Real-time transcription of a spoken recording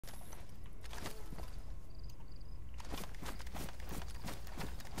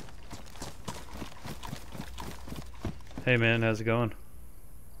Hey man, how's it going?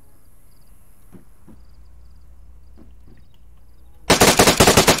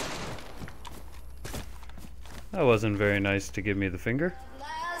 That wasn't very nice to give me the finger.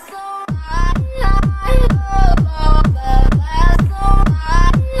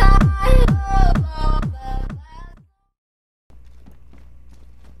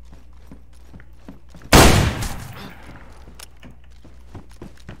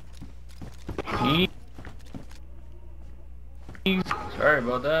 Sorry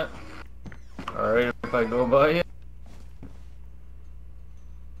about that. Alright, if I go by you.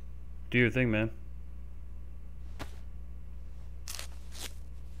 Do your thing, man.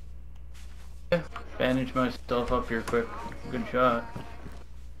 Bandage myself up here quick. Good shot.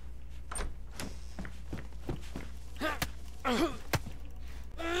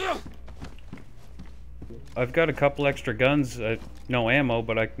 I've got a couple extra guns. No ammo,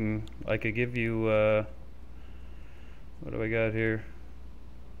 but I could give you. What do I got here?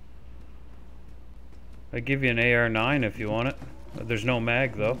 I give you an AR-9 if you want it. There's no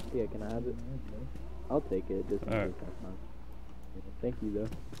mag though. Yeah, can I have it? I'll take it. Just in case Alright. that's not. Thank you though.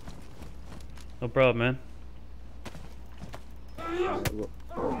 No problem, man. Alright, well.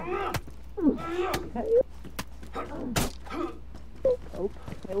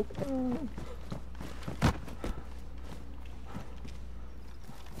 Okay.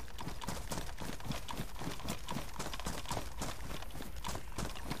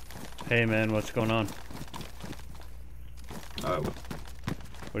 Hey man, what's going on? What?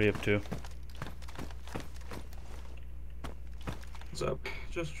 What are you up to? What's up?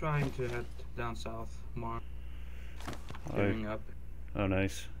 Just trying to head down south more. Giving up. Oh,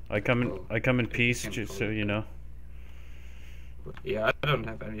 nice. I come in peace, just so you know. Yeah, I don't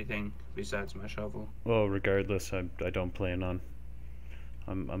have anything besides my shovel. Well, regardless, I don't plan on.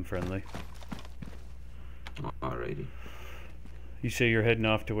 I'm friendly. Alrighty. You say you're heading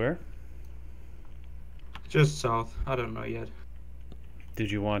off to where? Just south. I don't know yet. Did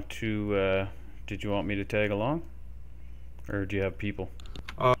you want to? Did you want me to tag along, or do you have people?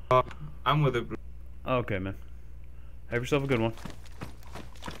 I'm with a group. Okay, man. Have yourself a good one.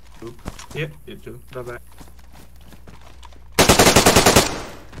 Yep, you too. Bye bye.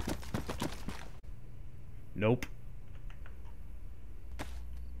 Nope.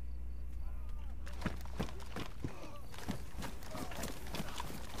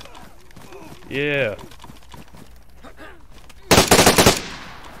 Yeah.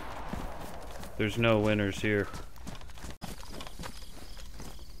 There's no winners here.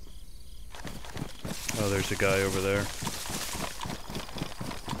 Oh, there's a guy over there.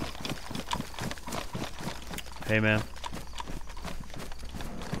 Hey, man.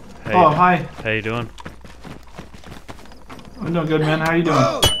 Hey, Oh, hi. How you doing? I'm doing good, man. How you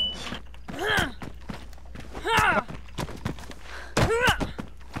doing?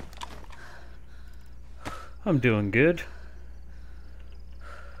 I'm doing good.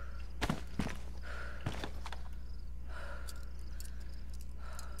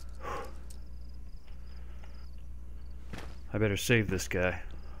 I better save this guy.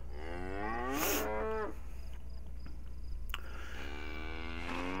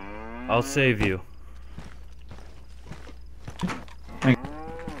 I'll save you. Thanks,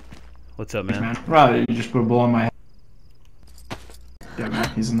 What's up, man? man. Right, you just put a bullet in my head. Yeah, man.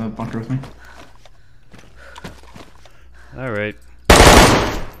 He's in the bunker with me. Alright.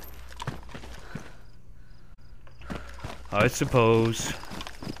 I suppose.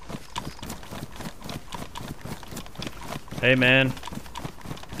 Hey, man.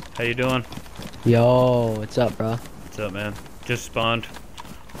 How you doing? Yo, what's up, bro? What's up, man? Just spawned.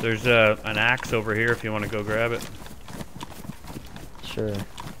 There's an axe over here if you want to go grab it. Sure.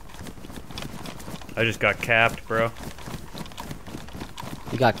 I just got capped, bro.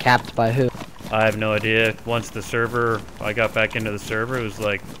 You got capped by who? I have no idea. Once the server, I got back into the server, it was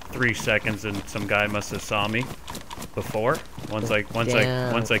like 3 seconds and some guy must have saw me before. Once I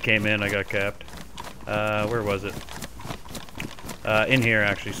came in, I got capped. Where was it? In here,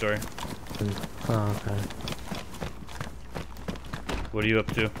 actually, sorry. Oh, okay. What are you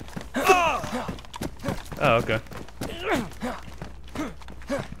up to? Oh, okay.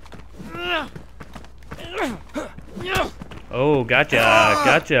 Oh, gotcha,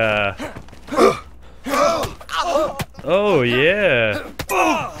 gotcha. Oh, yeah.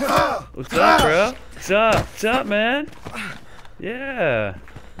 What's up, bro? What's up? What's up, man? Yeah.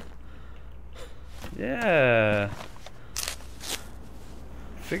 Yeah.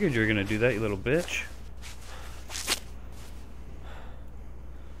 Figured you were gonna do that, you little bitch.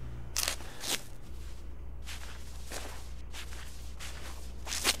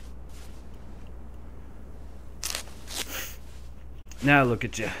 Now look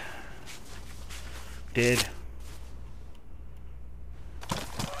at you. Dead.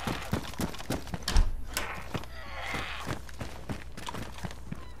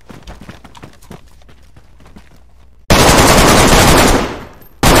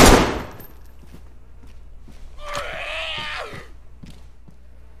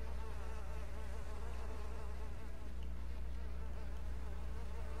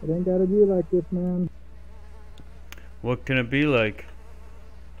 It ain't gotta be like this, man. What can it be like?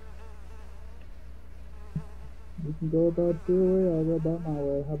 You can go about your way, I'll go about my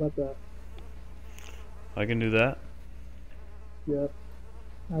way. How about that? I can do that. Yep.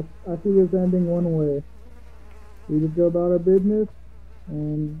 I see this ending one way. We just go about our business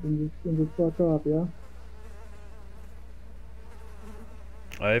and just fuck off, yeah?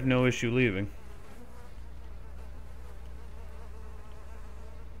 I have no issue leaving.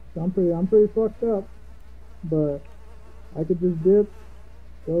 I'm pretty fucked up, but I could just dip,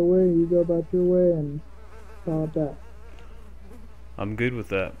 go away, you go about your way, and call it that. I'm good with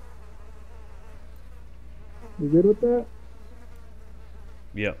that. You good with that?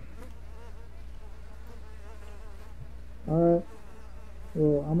 Yep. Alright.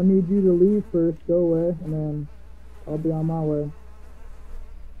 Well, I'm gonna need you to leave first, go away, and then I'll be on my way.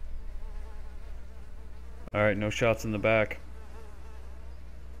 Alright, no shots in the back.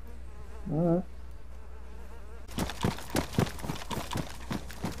 Alright.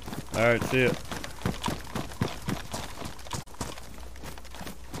 Alright, see ya.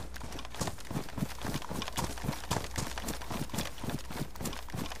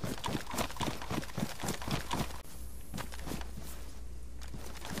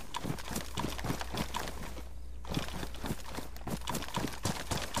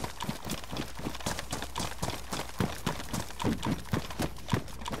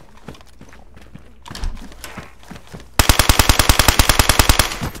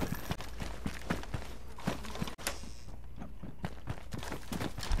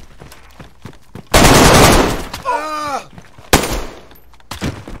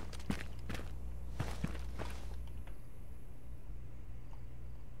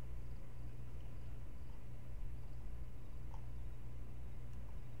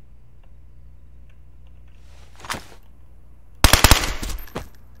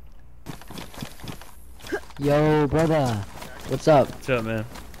 Yo, brother. What's up? What's up, man?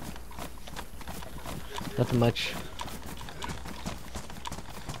 Nothing much.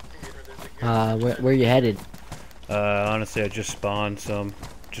 Where you headed? Honestly, I just spawned, so I'm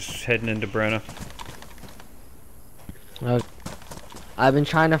just heading into Brenna. I've been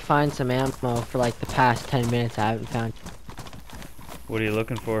trying to find some ammo for like the past 10 minutes. I haven't found. What are you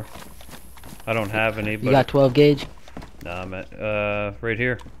looking for? I don't have any, but... You got 12 gauge? Nah, I'm at, right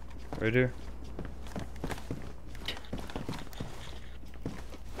here. Right here.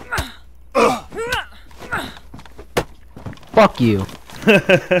 Fuck you.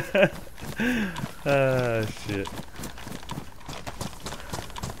 Ah, shit.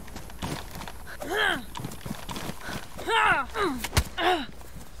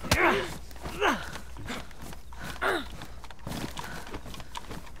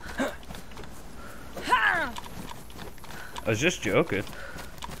 I was just joking.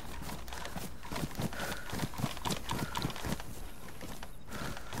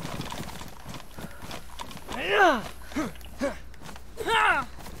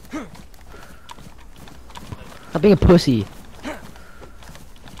 Stop being a pussy.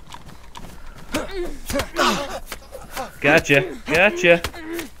 Gotcha. Gotcha.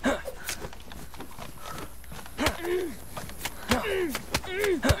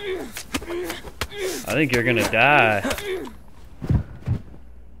 I think you're gonna die.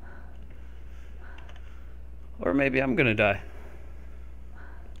 Or maybe I'm gonna die.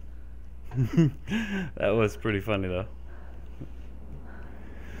 That was pretty funny though.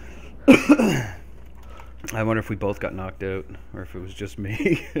 I wonder if we both got knocked out or if it was just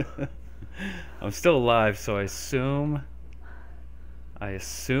me. I'm still alive, so I assume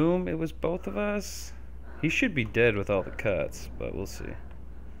it was both of us. He should be dead with all the cuts, but we'll see.